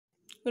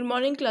Good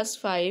morning, class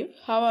 5.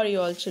 How are you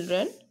all,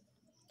 children?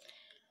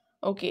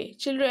 Okay,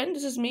 children,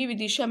 this is me,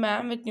 Vidisha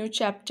ma'am, with new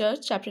chapter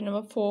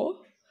number 4,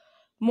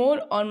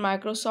 more on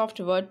Microsoft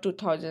Word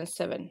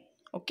 2007.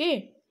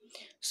 Okay,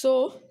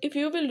 so if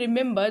you will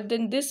remember,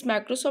 then this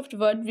Microsoft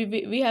Word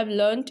we have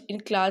learned in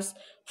class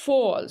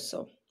 4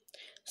 also.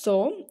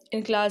 So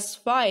in class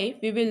 5,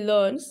 we will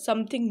learn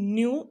something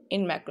new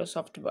in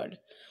Microsoft Word.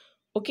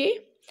 Okay,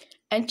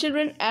 and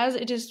children, as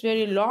it is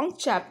very long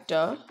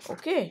chapter,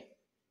 okay,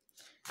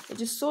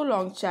 it is so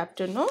long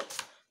chapter, no?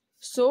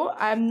 So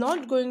I am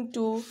not going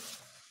to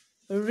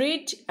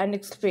read and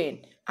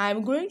explain. I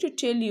am going to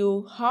tell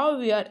you how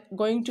we are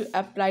going to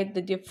apply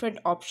the different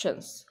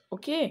options.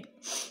 Okay.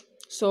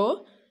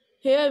 So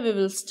here we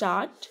will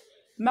start.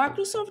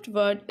 Microsoft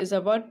Word is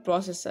a word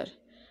processor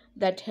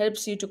that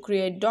helps you to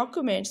create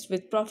documents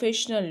with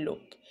professional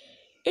look.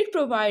 It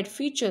provides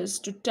features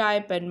to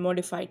type and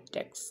modify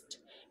text.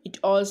 It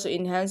also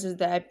enhances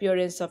the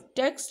appearance of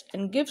text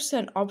and gives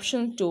an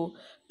option to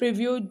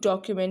preview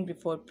document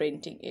before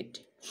printing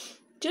it.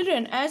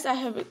 Children, as I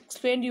have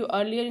explained you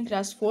earlier in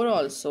class 4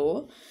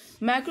 also,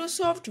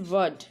 Microsoft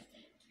Word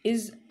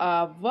is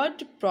a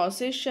word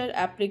processor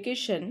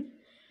application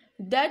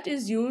that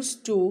is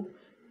used to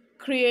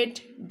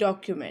create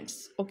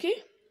documents. Okay,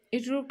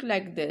 it looks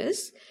like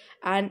this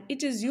and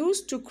it is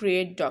used to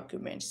create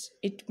documents.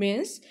 It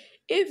means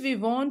if we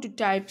want to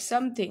type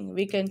something,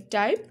 we can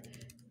type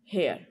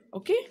here.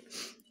 Okay,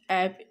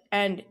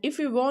 and if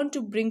you want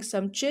to bring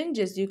some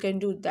changes, you can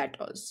do that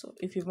also.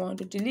 If you want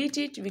to delete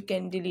it, we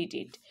can delete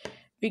it.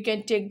 We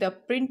can take the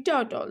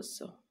printout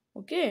also.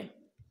 Okay,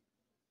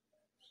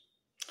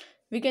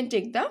 we can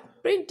take the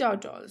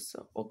printout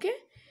also. Okay,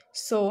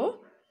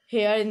 so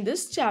here in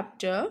this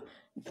chapter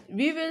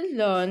we will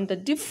learn the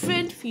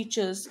different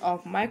features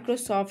of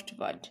Microsoft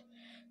Word.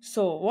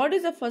 So what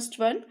is the first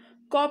one?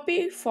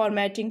 Copy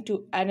formatting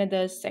to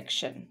another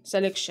selection.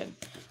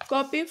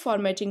 Copy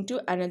formatting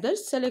to another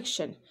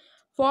selection.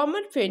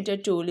 Format Painter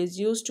tool is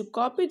used to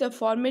copy the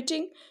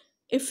formatting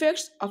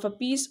effects of a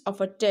piece of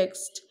a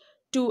text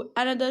to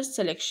another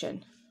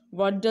selection.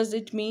 What does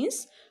it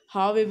means?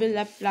 How we will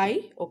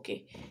apply?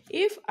 Okay,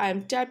 if I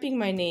am typing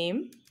my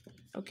name,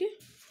 okay,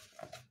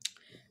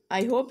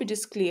 I hope it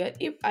is clear.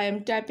 If I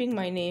am typing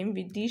my name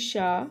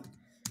Vidisha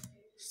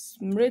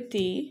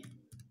Smriti,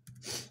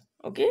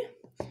 okay,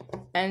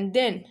 and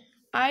then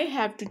I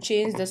have to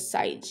change the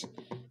size.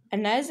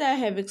 And as I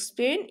have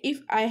explained,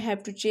 if I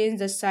have to change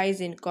the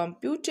size in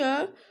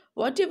computer,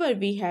 whatever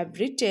we have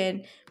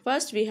written,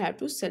 first we have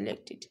to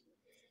select it.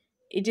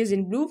 It is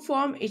in blue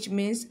form, it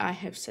means I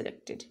have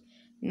selected.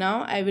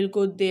 Now I will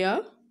go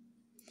there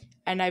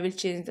and I will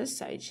change the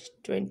size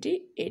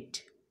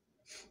 28.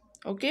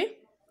 Okay,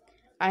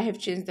 I have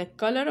changed the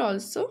color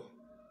also.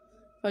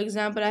 For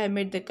example, I have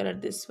made the color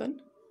this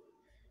one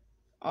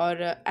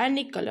or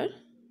any color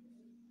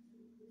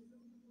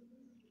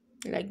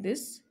like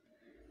this.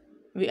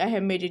 I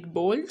have made it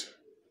bold,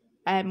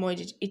 I have made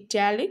it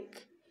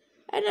italic,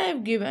 and I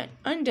have given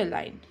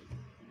underline.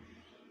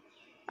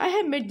 I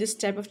have made this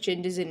type of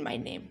changes in my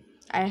name.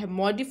 I have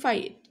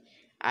modified it.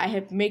 I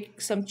have made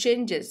some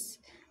changes.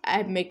 I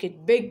have made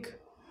it big,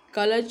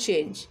 color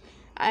change.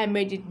 I have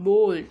made it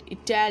bold,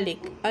 italic,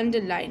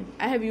 underline.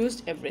 I have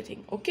used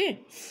everything. Okay.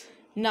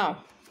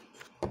 Now,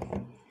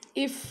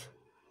 if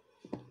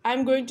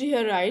I'm going to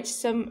here write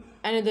some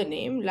another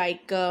name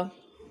like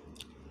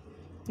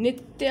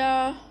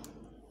Nitya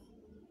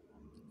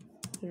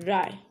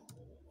Rai.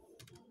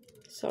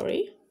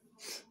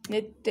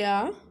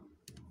 Nitya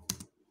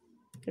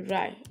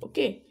Rai.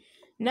 Okay.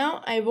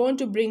 Now I want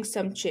to bring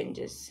some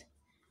changes.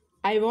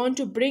 I want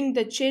to bring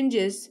the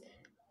changes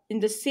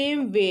in the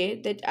same way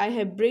that I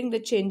have bring the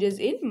changes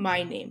in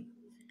my name.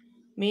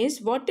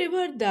 Means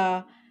whatever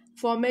the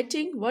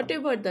formatting,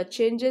 whatever the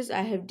changes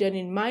I have done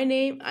in my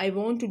name, I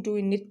want to do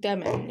in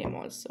Nitya ma'am name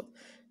also.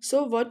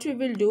 So what we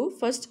will do,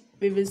 first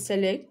we will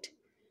select,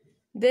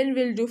 then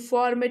we'll do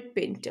Format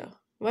Painter.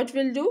 What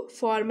we'll do?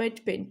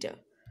 Format Painter.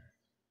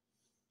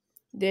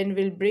 Then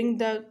we'll bring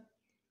the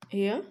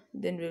here,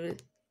 then we will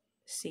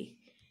see.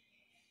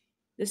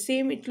 The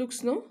same it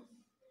looks, no?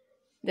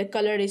 The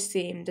color is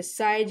same, the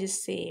size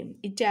is same,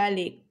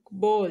 italic,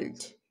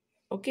 bold.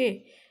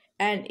 Okay,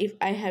 and if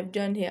I have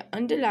done here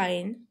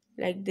underline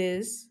like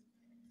this,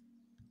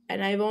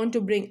 and I want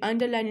to bring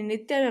underline in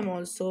Nitya ma'am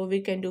also,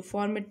 we can do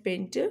Format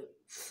Painter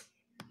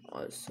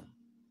also.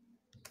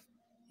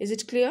 Is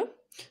it clear?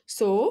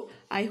 So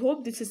I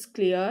hope this is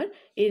clear.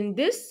 In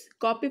this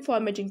copy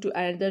formatting to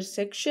another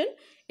section,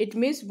 it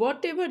means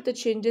whatever the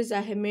changes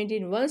I have made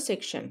in one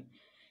section,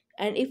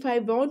 and if I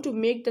want to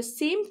make the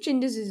same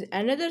changes in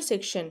another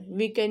section,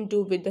 we can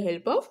do with the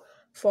help of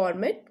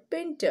Format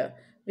Painter.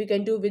 We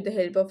can do with the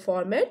help of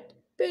Format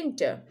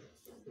Painter.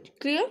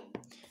 Clear?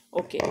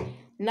 Okay.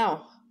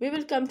 Now we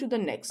will come to the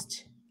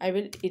next. I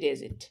will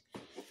erase it.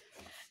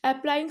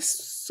 Applying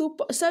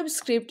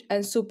subscript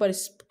and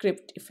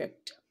superscript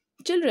effect.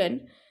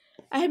 Children,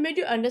 I have made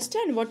you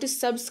understand what is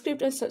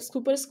subscript and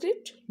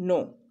superscript?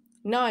 No.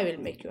 Now I will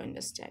make you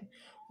understand.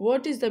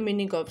 What is the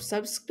meaning of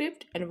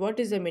subscript and what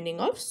is the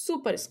meaning of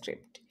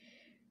superscript?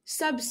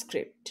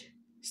 Subscript.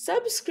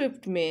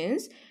 Subscript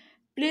means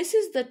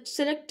places the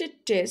selected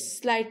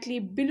text slightly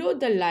below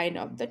the line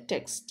of the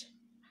text,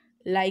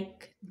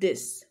 like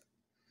this.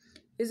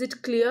 Is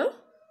it clear?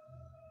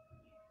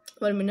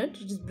 1 minute,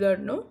 it is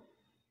blurred, no?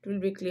 It will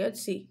be clear.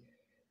 See,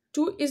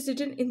 2 is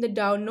written in the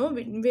down, no?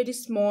 Very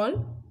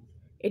small.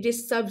 It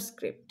is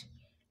subscript.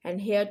 And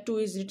here 2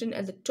 is written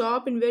at the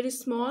top in very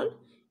small.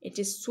 It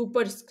is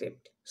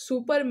superscript.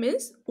 Super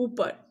means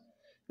upper.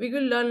 We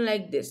will learn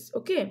like this,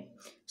 okay?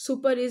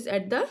 Super is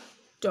at the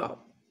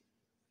top.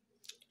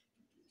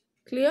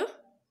 Clear?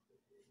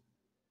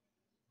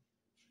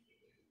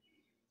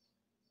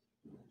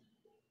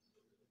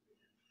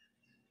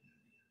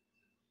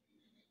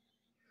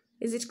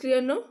 Is it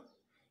clear now?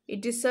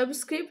 It is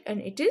subscript and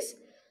it is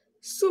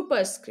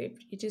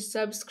superscript. It is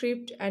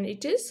subscript and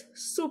it is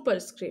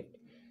superscript.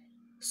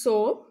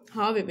 So,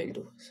 how we will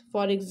do?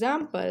 For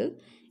example,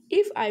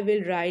 if I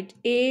will write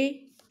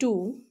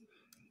A2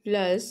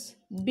 plus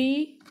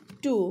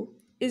B2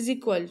 is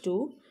equal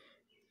to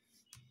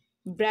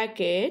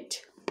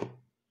bracket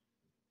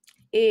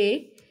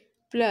A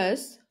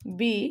plus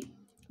B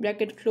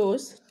bracket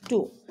close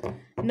 2.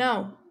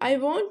 Now, I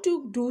want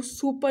to do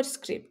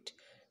superscript.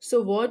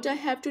 So, what I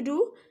have to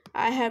do?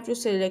 I have to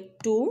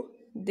select 2.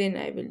 Then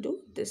I will do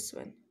this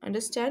one.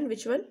 Understand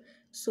which one?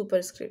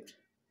 Superscript.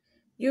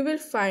 You will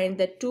find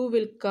that 2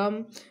 will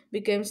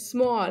become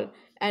small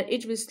and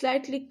it will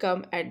slightly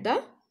come at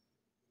the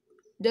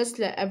just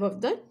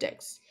above the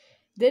text.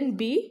 Then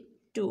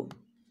B2.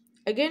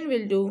 Again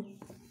we'll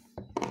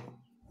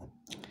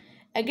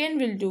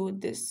do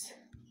this.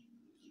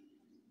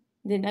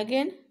 Then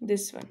again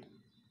this one.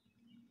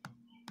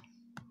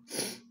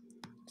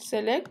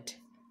 Select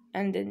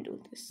and then do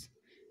this.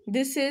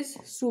 This is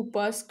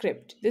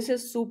superscript. This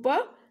is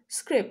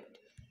superscript.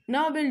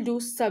 Now we'll do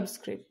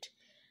subscript.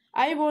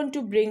 I want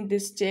to bring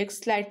this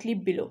text slightly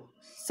below.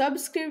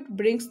 Subscript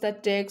brings the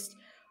text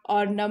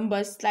or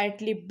number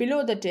slightly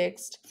below the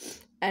text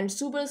and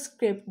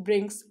superscript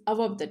brings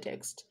above the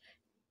text.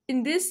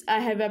 In this I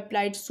have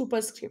applied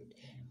superscript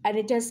and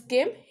it has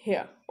came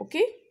here,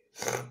 okay?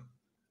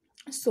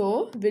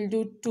 So we'll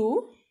do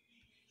 2.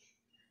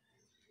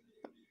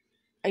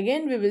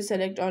 Again we will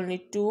select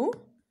only 2.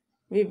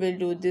 We will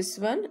do this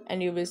one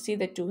and you will see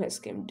that 2 has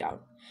come down.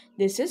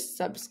 This is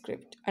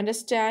subscript.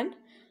 Understand?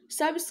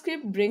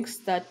 Subscript brings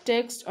the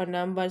text or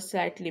number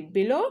slightly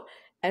below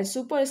and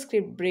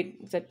superscript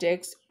brings the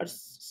text or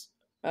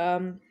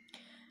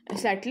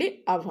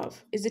slightly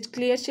above. Is it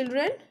clear,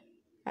 children?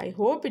 I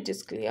hope it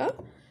is clear.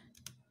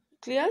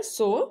 Clear?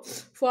 So,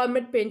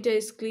 format painter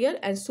is clear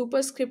and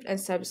superscript and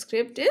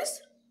subscript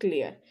is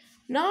clear.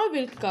 Now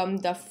will come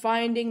the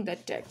finding the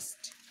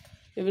text.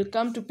 We will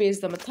come to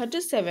page number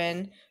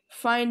 37,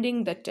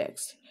 finding the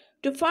text.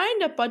 To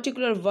find a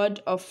particular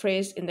word or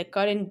phrase in the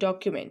current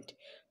document,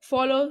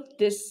 follow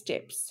these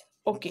steps.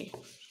 Okay,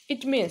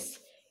 it means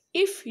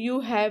if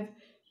you have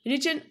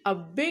written a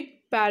big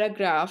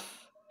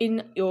paragraph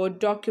in your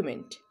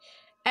document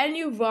and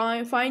you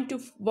want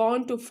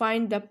to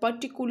find the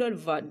particular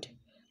word,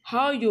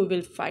 how you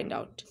will find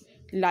out?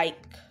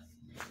 Like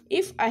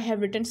if I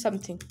have written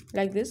something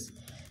like this,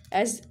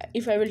 as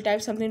if I will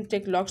type something,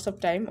 take lots of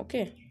time,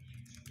 okay?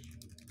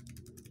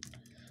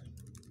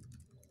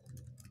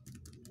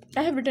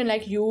 I have written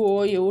like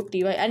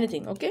U-O-U-T-Y,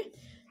 anything, okay?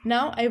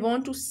 Now I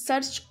want to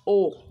search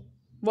O.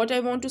 What I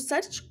want to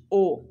search?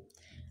 O.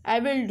 I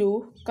will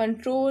do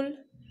Control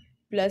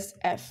plus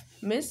F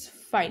means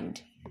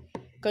find.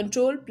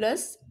 Control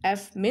plus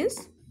F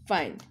means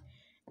find.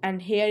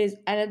 And here is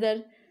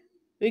another.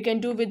 We can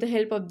do with the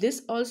help of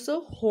this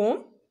also.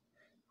 Home.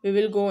 We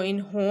will go in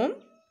home.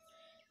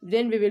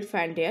 Then we will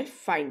find here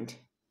find.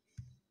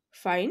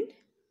 Find.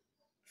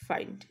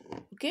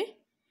 Okay.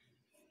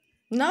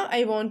 Now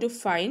I want to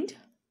find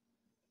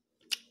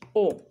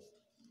O.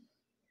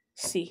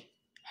 See,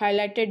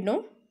 highlighted,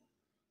 no?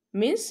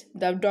 Means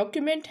the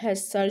document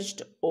has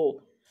searched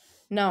O.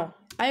 Now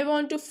I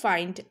want to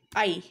find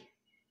I.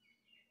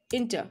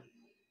 Enter.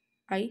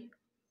 I.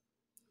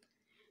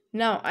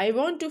 Now I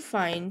want to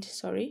find,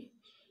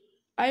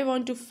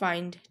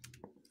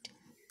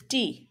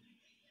 T.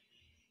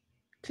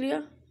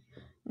 Clear?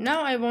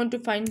 Now I want to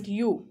find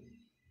U.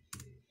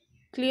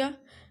 Clear?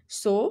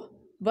 So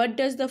what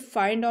does the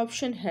find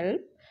option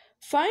help?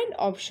 Find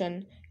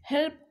option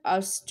help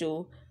us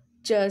to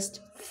just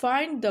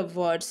find the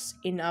words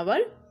in our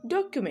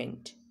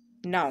document.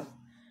 Now,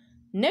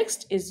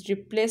 next is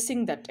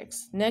replacing the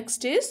text.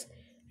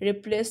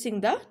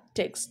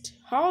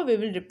 How we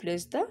will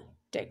replace the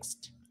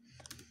text?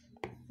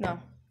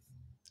 Now,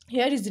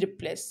 here is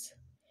replace.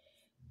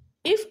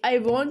 If I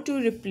want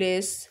to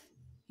replace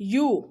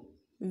U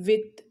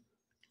with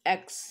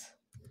X,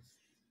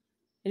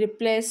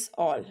 replace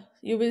all.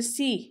 You will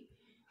see.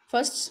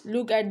 First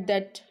look at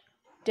that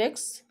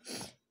text.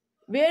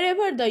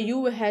 Wherever the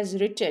U has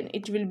written,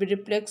 it will be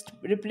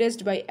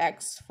replaced by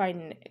X.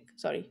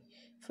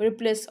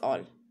 Replace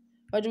all.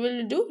 What will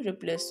you do?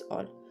 Replace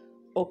all.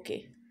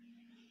 Okay.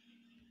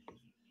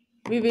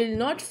 we will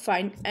not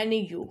find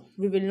any U.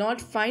 We will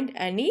not find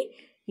any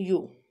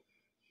U.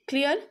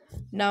 Clear?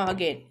 Now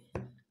again,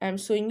 I am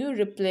showing you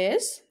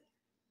replace.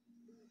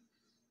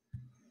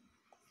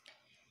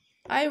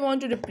 I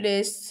want to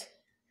replace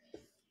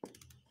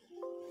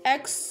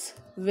X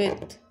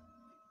with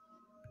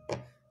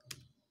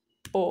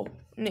O.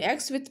 No,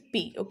 X with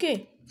P.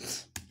 Okay.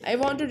 I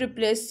want to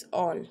replace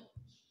all.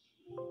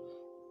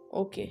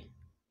 Okay.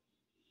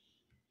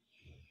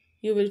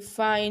 You will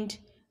find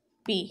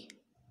P.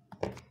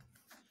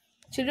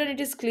 Children, it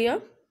is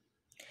clear?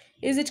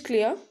 Is it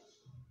clear?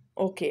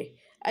 Okay.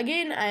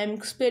 Again, I am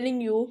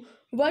explaining you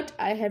what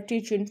I have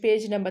teach you in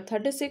page number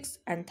 36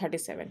 and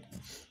 37.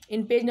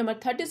 In page number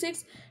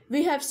 36,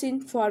 we have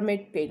seen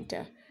format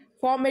painter.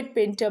 Format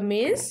painter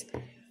means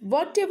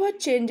whatever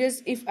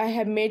changes if I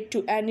have made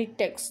to any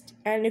text,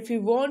 and if you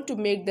want to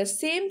make the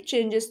same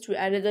changes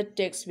to another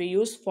text, we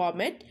use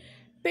format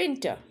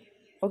painter.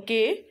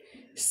 Okay.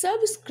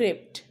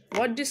 Subscript.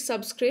 What is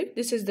subscript?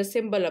 This is the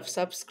symbol of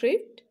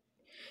subscript,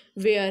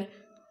 where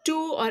to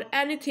or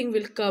anything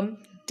will come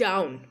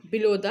down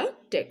below the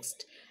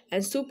text,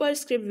 and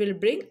superscript will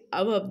bring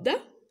above the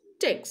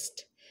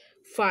text.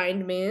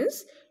 Find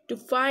means to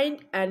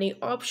find any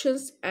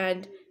options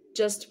and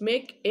just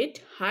make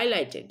it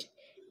highlighted,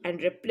 and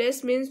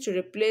replace means to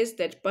replace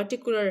that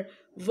particular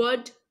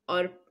word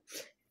or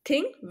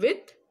thing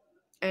with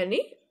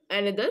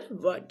another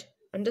word.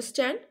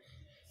 Understand?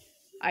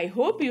 I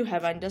hope you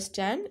have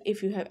understand.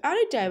 If you have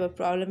any type of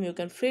problem, you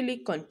can freely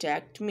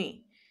contact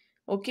me.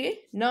 Okay,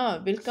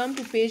 now we'll come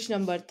to page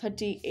number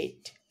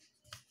 38.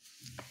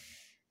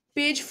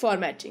 Page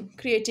formatting,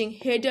 creating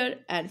header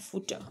and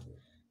footer.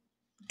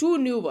 Two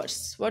new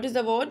words. What is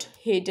the word?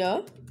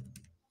 Header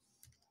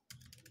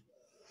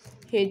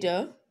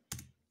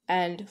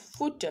and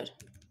footer.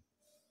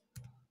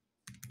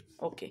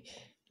 Okay,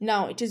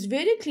 now it is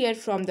very clear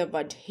from the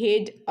word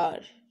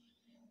header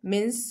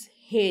means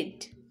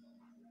head.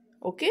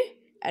 Okay,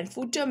 and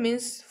footer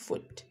means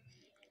foot.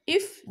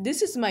 If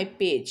this is my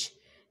page,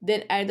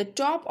 then at the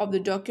top of the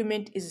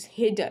document is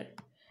header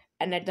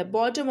and at the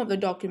bottom of the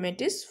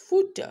document is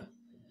footer.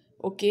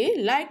 Okay,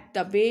 like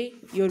the way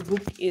your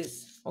book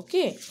is.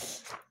 Okay,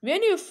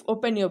 when you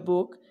open your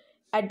book,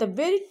 at the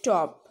very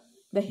top,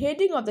 the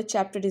heading of the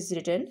chapter is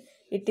written.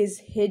 It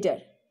is header,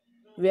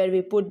 where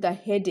we put the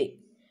heading,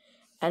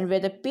 and where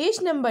the page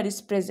number is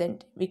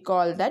present, we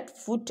call that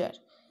footer.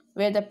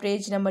 Where the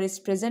page number is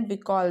present, we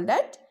call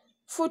that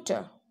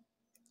footer.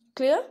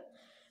 Clear?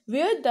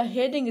 Where the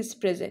heading is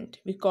present,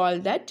 we call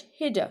that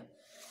header,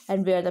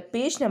 and where the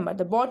page number,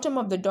 the bottom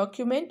of the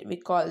document, we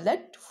call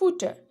that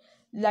footer,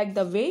 like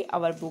the way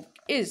our book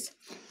is.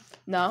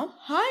 Now,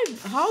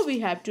 how we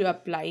have to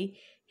apply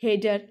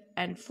header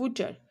and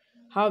footer?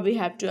 How we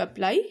have to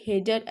apply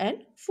header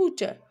and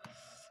footer?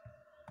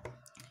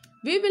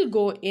 We will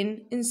go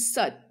in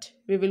insert.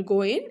 We will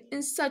go in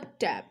insert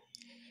tab.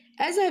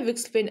 As I have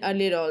explained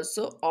earlier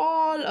also,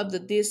 all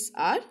of these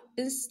are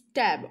in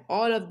tab.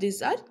 All of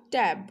these are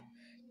tab.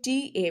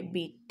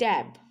 T-A-B,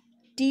 tab.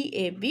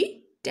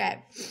 T-A-B, tab.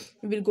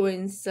 We will go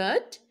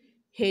insert,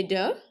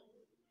 header.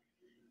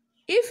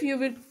 If you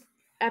will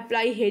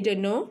apply header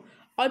no,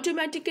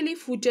 automatically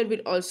footer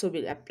will also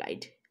be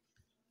applied.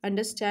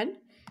 Understand?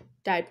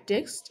 Type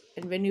text,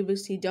 and when you will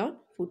see down,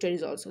 footer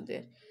is also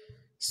there.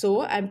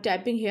 So I am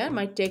typing here,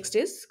 my text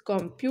is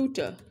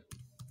computer.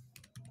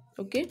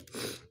 Okay.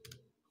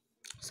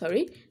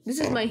 Sorry, this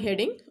is my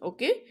heading.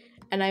 Okay.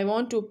 And I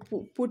want to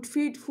put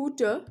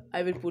footer,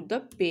 I will put the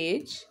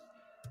page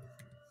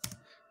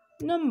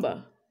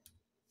number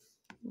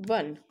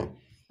 1.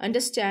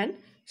 Understand?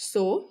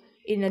 So,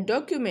 in a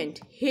document,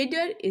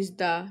 header is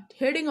the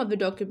heading of the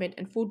document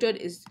and footer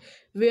is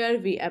where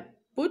we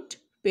put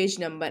page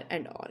number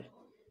and all.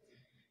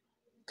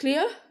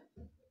 Clear?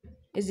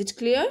 Is it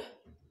clear?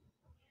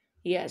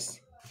 Yes.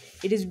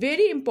 It is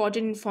very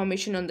important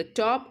information on the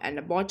top and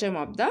the bottom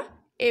of the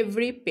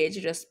every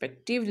page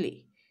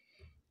respectively.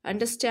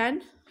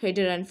 Understand?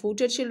 Header and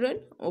footer,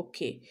 children?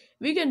 Okay.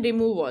 We can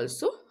remove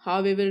also.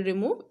 How we will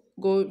remove?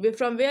 Go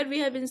from where we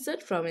have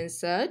insert. From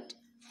insert,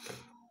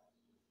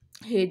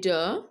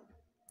 header,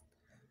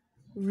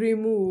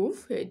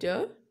 remove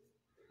header,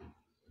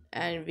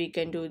 and we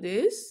can do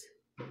this.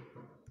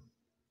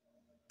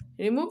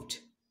 Removed.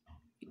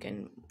 We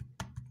can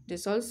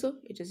this also.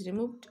 It is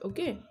removed.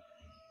 Okay.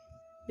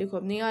 देखो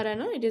अब नहीं आ रहा है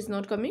ना. It is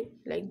not coming.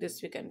 Like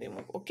this we can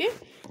remove. Okay.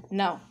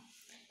 Now,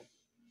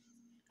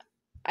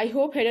 I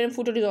hope header and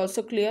footer is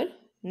also clear.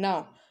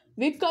 Now,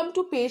 we come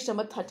to page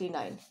number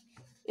 39.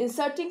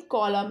 Inserting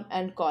column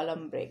and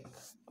column break.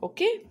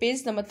 Okay,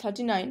 page number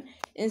 39.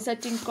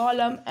 Inserting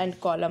column and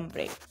column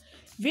break.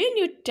 When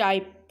you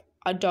type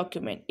a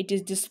document, it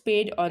is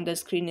displayed on the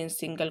screen in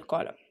single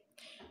column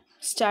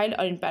style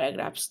or in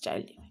paragraph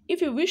style.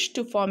 If you wish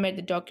to format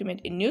the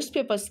document in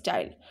newspaper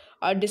style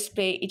or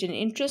display it in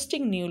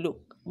interesting new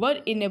look,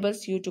 Word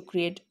enables you to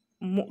create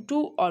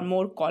 2 or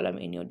more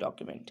columns in your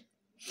document.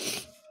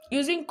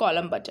 Using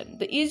column button.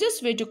 The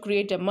easiest way to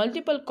create a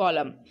multiple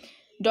column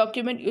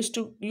document used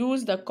to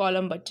use the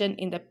column button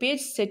in the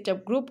page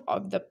setup group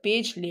of the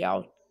page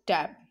layout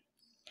tab.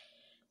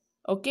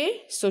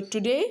 Okay, so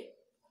today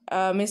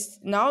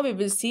now we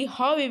will see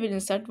how we will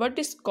insert what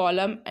is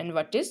column and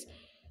what is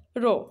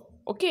row.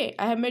 Okay,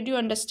 I have made you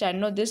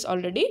understand this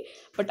already,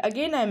 but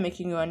again I am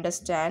making you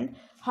understand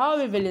how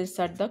we will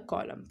insert the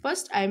column.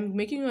 First I am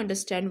making you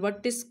understand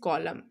what is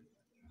column.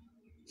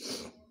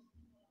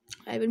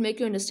 I will make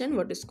you understand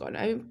what is column.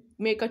 I will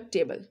make a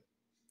table.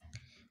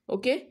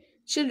 Okay,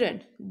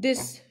 children,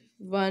 this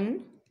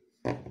one,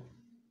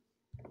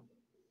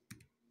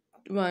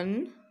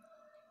 1,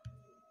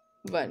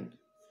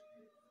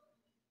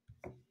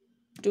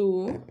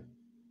 2,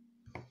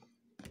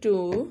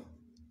 2,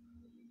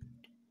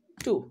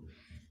 2.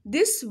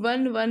 This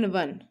 1, 1,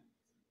 1.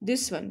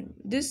 This one,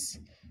 this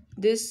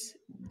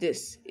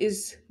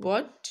is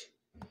what?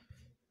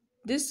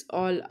 This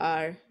all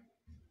are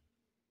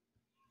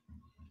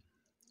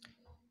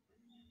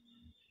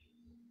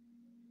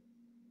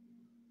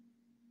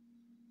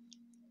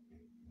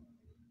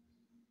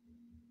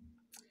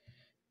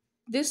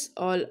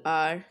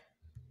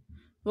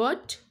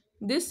what?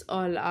 This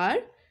all are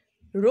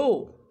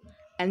row,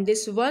 and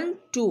this 1,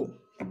 2,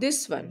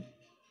 this one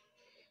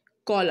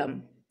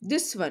column,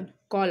 this one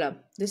column,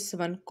 this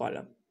one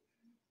column.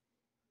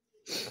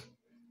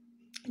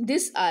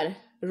 These are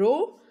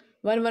row.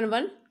 1, 1,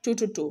 1, 2,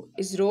 2, 2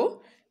 is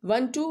row.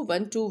 1, 2,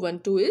 1, 2, 1,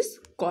 2 is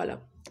column.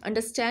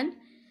 Understand?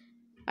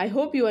 I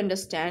hope you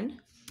understand.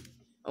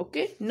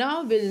 Okay,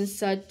 now we'll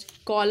insert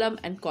column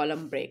and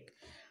column break.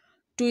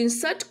 To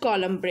insert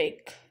column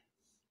break,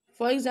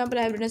 for example,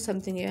 I have written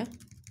something here.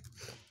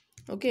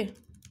 Okay,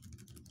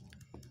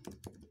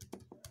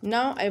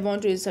 now I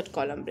want to insert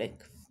column break.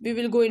 We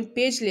will go in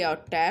page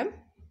layout tab,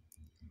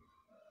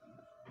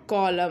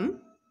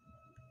 column.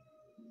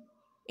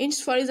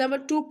 For example,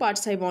 2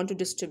 parts I want to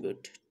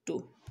distribute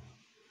 2.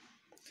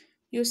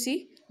 You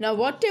see, now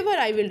whatever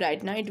I will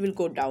write now, it will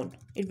go down.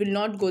 It will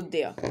not go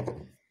there.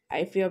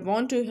 If I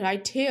want to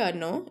write here,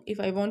 no. If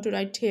I want to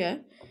write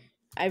here,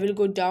 I will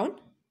go down.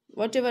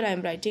 Whatever I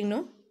am writing,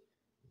 no.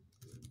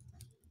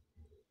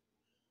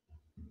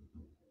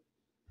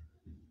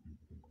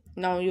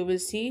 Now you will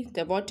see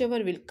that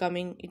whatever will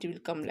coming, it will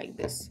come like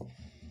this.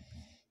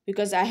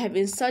 Because I have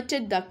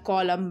inserted the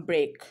column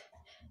break.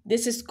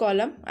 This is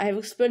column. I have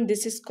explained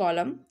this is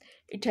column.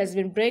 It has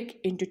been break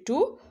into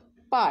 2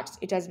 parts.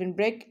 It has been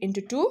break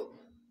into 2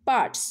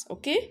 parts.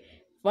 Okay.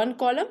 1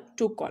 column,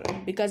 2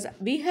 column. Because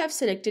we have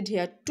selected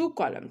here 2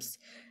 columns.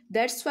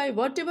 That's why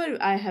whatever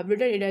I have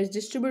written, it is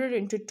distributed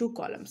into 2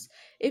 columns.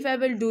 If I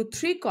will do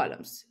 3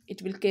 columns,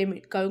 it will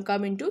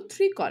come into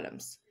 3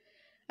 columns.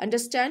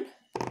 Understand?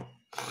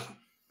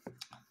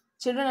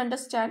 Children,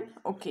 understand?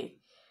 Okay.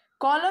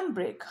 Column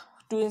break.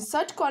 To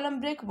insert column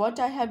break, what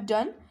I have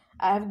done,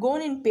 I have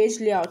gone in page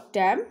layout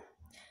tab.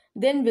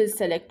 Then we'll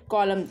select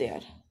column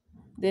there.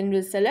 Then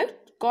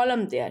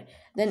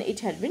it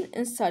had been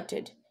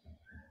inserted.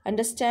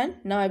 Understand?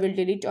 Now I will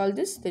delete all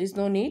this. There is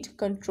no need.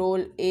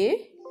 Control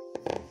A,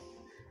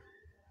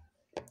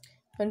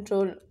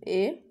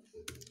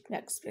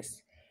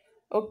 backspace.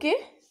 Okay.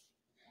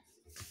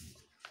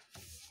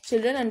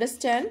 Children,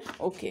 understand?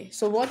 Okay.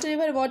 So what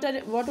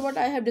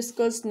I have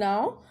discussed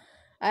now,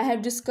 I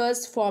have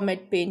discussed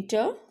format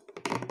painter.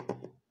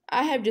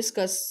 I have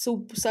discussed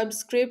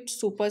subscript,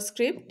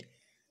 superscript.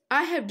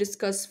 I have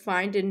discussed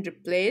find and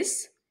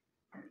replace.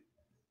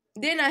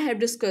 Then I have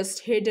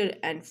discussed header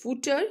and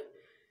footer.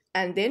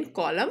 And then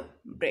column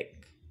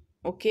break.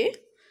 Okay.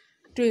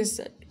 To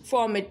insert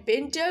format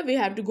painter, we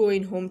have to go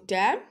in home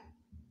tab.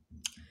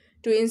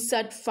 To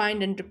insert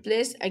find and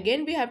replace,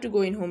 again we have to go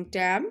in home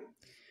tab.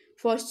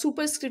 For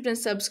superscript and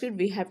subscript,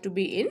 we have to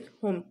be in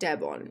home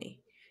tab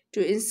only.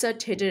 To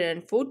insert header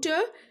and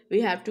footer,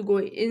 we have to go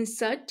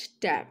insert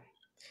tab.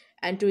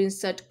 And to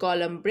insert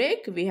column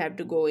break, we have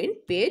to go in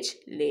page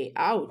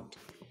layout.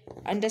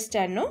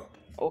 Understand, no?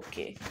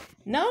 Okay.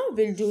 Now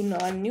we'll do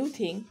a new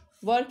thing,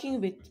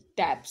 working with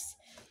tabs.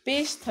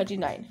 Page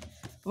 39.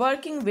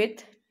 Working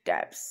with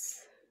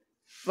tabs.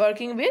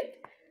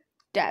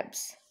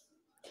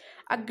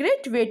 A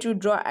great way to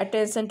draw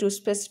attention to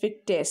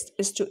specific text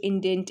is to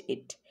indent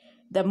it.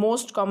 The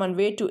most common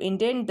way to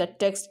indent the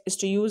text is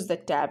to use the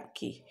tab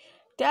key.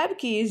 Tab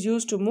key is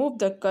used to move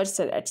the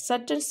cursor at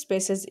certain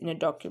spaces in a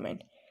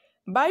document.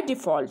 By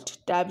default,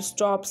 tab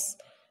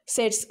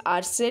sets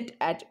are set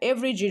at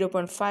every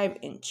 0.5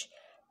 inch.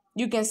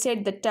 You can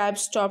set the tab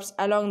stops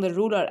along the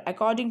ruler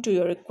according to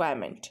your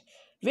requirement.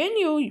 When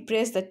you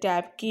press the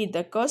tab key,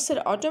 the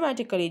cursor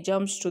automatically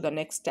jumps to the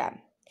next tab.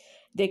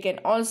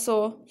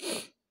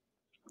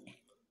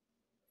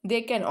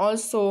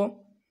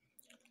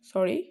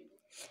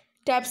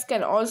 Tabs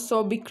can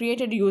also be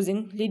created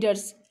using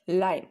leaders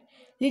line.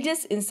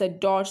 Leaders insert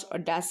dots or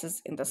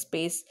dashes in the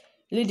space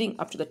leading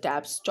up to the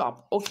tab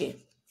stop. Okay.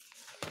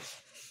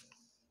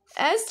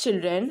 As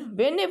children,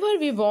 whenever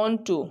we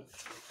want to,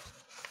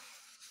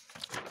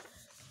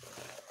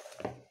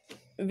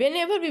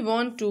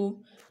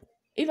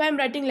 if I am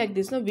writing like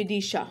this, no,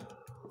 Vidisha.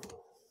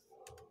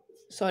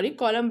 sorry,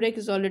 column break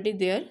is already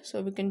there,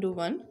 so we can do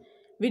 1.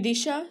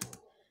 Vidisha.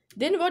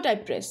 Then what I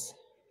press?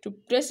 To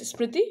press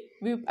Smriti,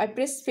 I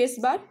press space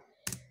bar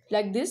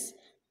like this,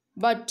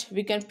 but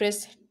we can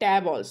press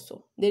tab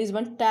also. There is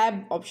one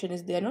tab option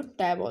is there, no,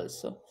 tab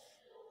also.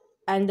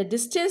 And the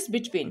distance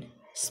between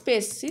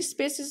space, see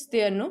space is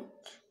there, no,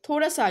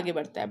 thoda sa aage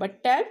badhta hai,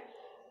 but tab,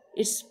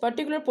 its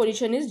particular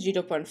position is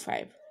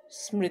 0.5.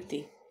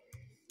 Smriti.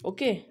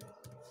 Okay.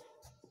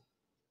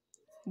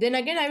 Then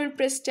again I will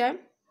press tab.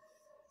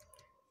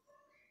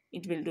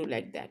 It will do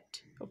like that.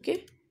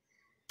 Okay.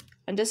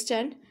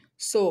 Understand?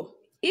 So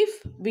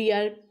if we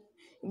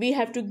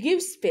have to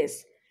give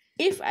space.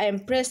 If I am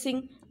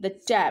pressing the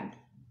tab,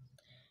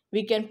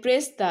 we can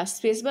press the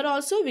spacebar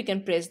also, we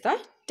can press the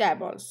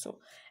tab also,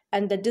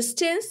 and the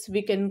distance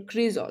we can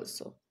increase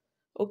also.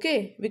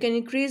 Okay, we can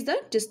increase the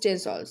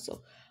distance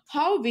also.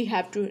 How we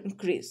have to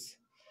increase?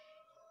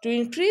 To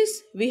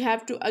increase, we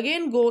have to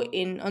again go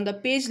in on the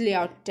page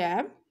layout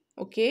tab.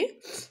 Okay,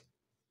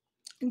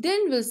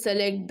 then we'll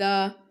select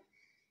the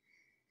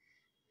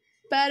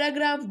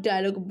paragraph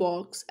dialog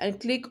box and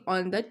click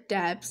on the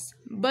tabs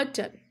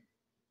button.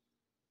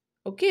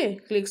 Okay,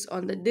 clicks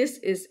on the this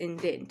is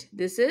indent.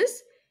 This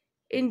is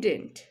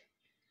indent.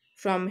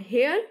 From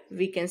here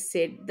we can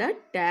set the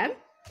tab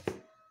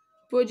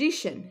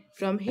position.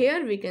 From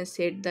here we can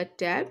set the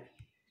tab.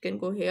 You can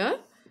go here.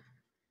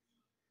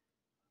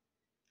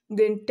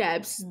 Then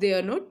tabs, there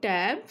are no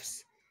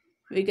tabs.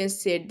 We can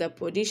set the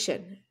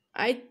position.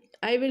 I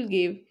will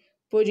give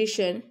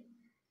position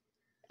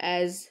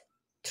as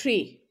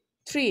 3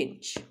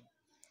 inch.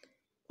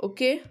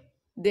 Okay.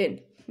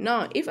 Then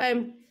now if I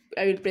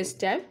will press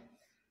tab.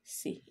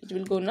 See, it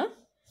will go now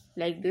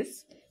like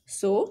this.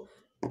 So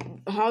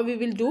how we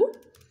will do?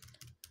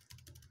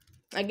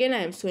 Again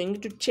I am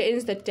showing to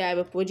change the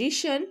tab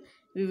position.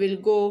 We will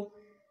go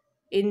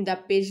in the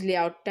page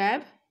layout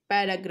tab,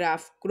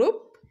 paragraph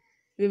group.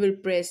 We will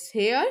press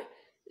here.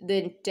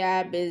 Then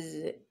tab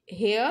is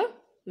here.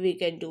 We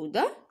can do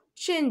the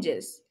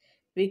changes.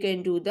 We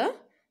can do the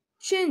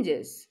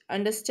changes.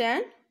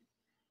 Understand?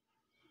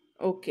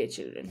 Okay,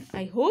 children.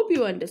 I hope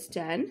you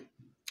understand.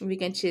 We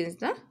can change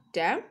the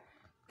tab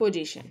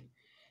position.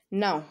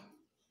 Now,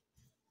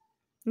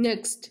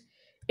 next,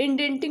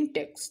 indenting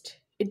text.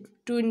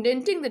 To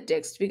indenting the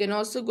text, we can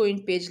also go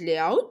in page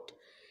layout.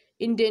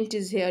 Indent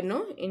is here,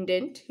 no?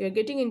 Indent. You are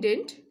getting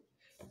indent.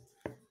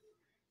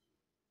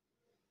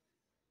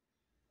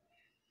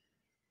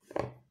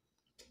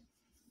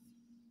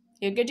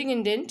 You're getting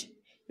indent.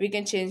 We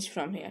can change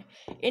from here.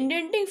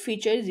 Indenting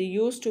feature is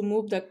used to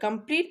move the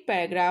complete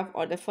paragraph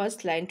or the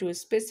first line to a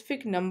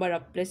specific number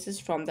of places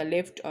from the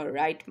left or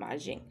right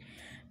margin.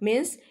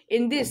 Means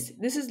in this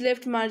is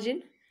left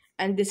margin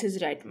and this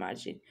is right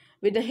margin.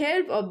 With the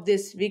help of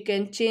this, we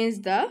can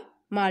change the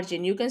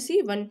margin. You can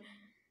see one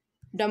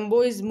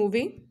Dumbo is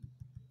moving.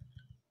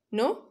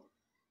 No?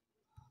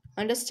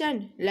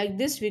 Understand? Like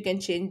this, we can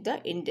change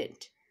the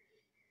indent.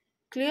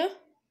 Clear?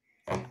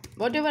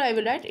 Whatever I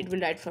will write, it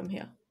will write from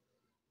here.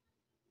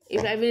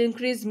 If I will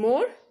increase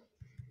more,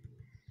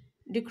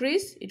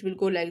 decrease, it will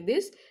go like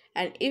this.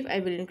 And if I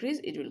will increase,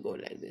 it will go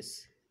like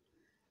this.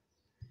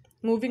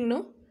 Moving,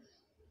 no?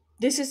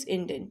 This is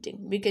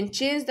indenting. We can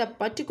change the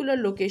particular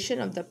location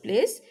of the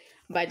place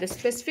by the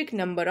specific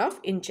number of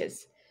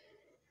inches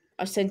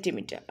or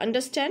centimeter.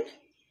 Understand?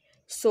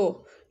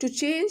 So, to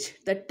change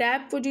the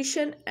tab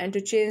position and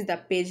to change the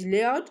page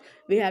layout,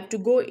 we have to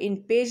go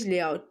in page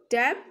layout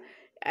tab,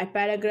 a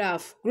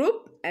paragraph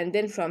group, and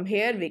then from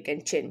here we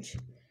can change.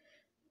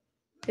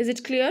 Is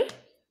it clear?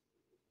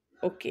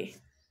 Okay.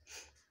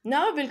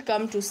 Now we'll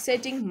come to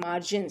setting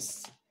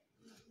margins.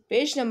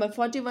 Page number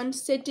 41,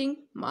 setting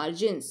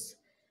margins.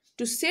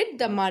 To set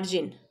the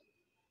margin.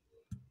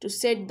 To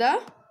set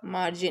the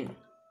margin.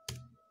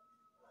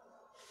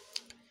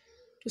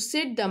 To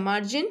set the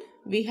margin,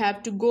 we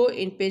have to go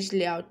in page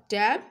layout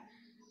tab.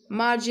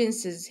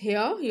 Margins is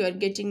here. You are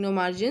getting no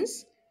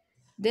margins.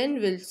 Then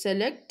we'll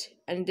select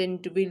and then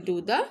we'll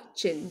do the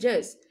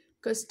changes.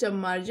 Custom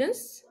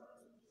margins.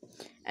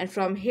 And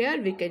from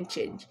here we can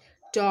change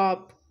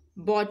top,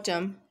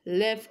 bottom,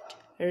 left,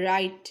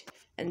 right,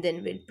 and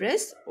then we'll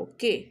press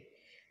OK.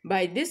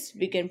 By this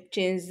we can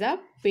change the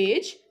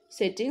page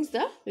settings.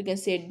 We can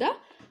set the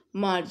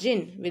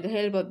margin. With the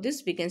help of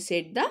this we can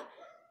set the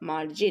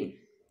margin.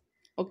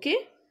 Okay.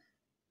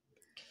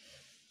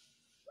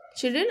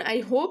 Children,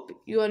 I hope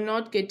you are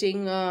not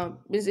getting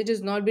because it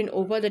has not been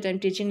over that I'm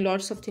teaching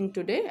lots of things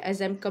today.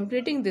 As I'm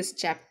completing this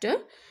chapter,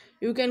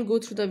 you can go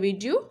through the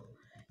video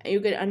and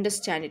you can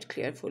understand it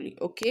carefully.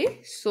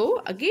 Okay,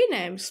 so again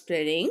I am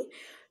explaining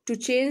to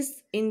change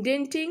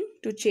indenting,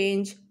 to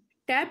change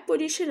tab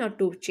position, or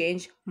to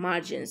change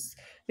margins.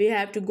 We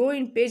have to go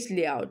in page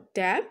layout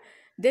tab.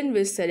 Then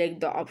we'll select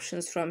the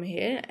options from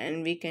here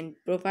and we can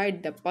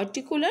provide the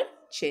particular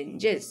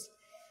changes.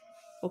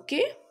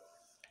 Okay.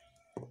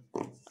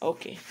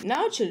 Okay,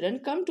 now children,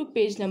 come to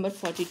page number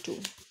 42.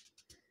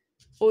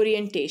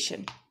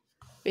 Orientation.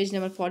 Page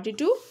number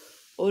 42.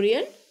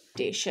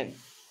 Orientation.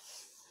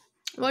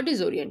 What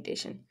is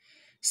orientation?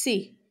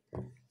 See,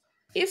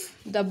 if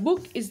the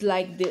book is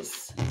like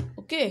this,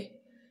 okay,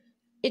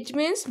 it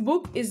means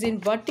book is in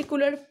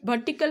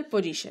vertical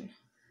position.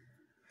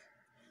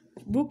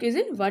 Book is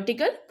in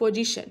vertical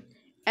position.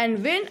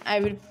 And when I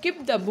will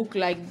keep the book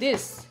like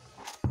this,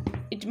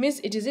 it means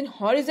it is in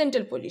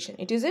horizontal position.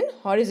 It is in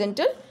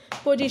horizontal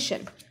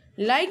position.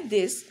 Like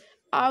this,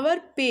 our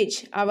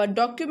page, our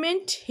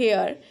document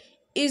here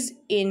is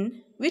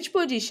in which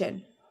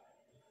position?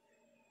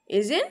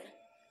 Is in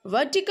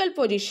vertical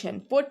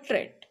position,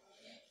 portrait.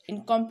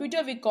 In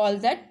computer we call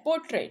that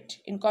portrait.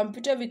 In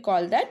computer we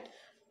call that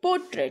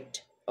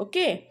portrait.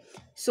 Okay.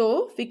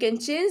 So we can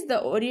change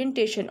the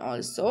orientation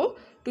also.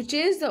 To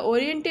change the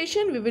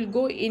orientation, we will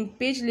go in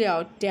page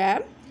layout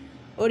tab,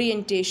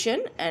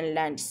 orientation and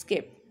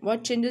landscape.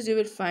 What changes you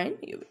will find?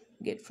 You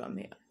will get from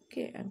here.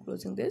 Okay, I'm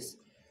closing this.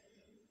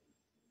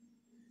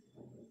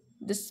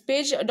 This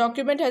page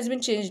document has been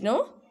changed,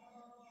 no?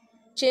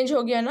 Change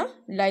ho gaya na?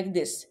 Like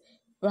this.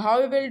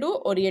 How we will do?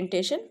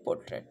 Orientation,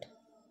 portrait.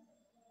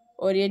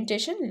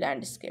 Orientation,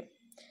 landscape.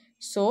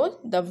 So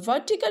the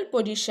vertical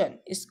position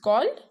is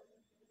called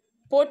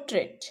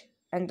portrait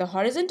and the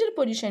horizontal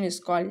position is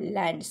called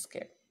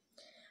landscape.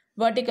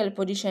 Vertical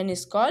position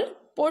is called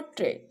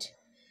portrait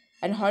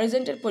and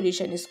horizontal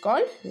position is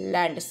called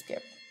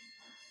landscape.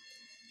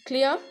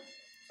 Clear?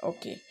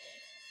 Okay.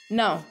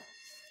 Now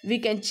we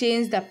can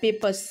change the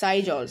paper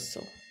size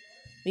also.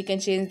 We can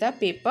change the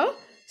paper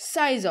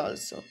size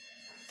also.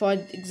 For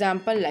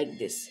example, like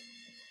this.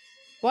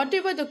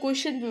 Whatever the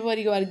question paper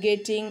you are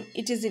getting,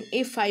 it is in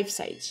A5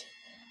 size.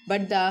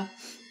 But the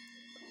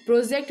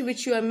project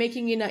which you are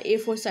making in a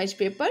A4 size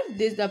paper,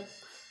 this the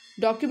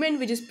document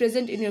which is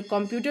present in your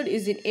computer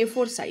is in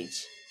A4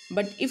 size.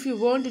 But if you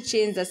want to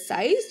change the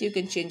size, you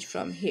can change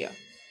from here.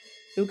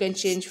 You can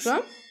change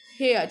from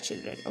here,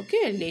 children.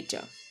 Okay,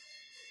 later.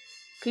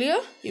 Clear?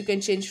 You can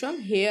change from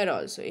here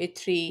also.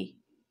 A3.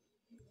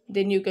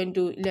 Then you can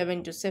do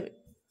 11 to 7.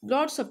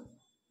 Lots of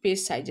page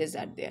sizes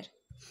are there.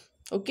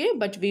 Okay,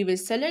 but we will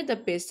select the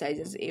page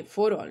sizes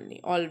A4 only,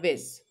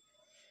 always.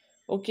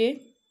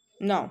 Okay,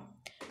 now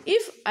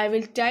if I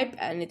will type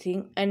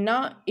anything and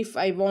now if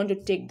I want to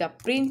take the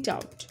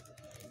printout,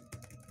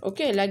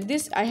 okay, like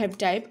this I have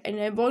typed and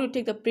I want to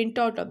take the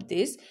printout of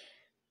this.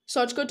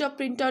 Shortcut of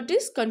printout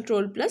is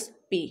Ctrl plus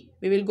P.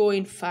 We will go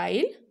in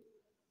file,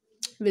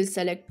 we'll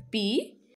select P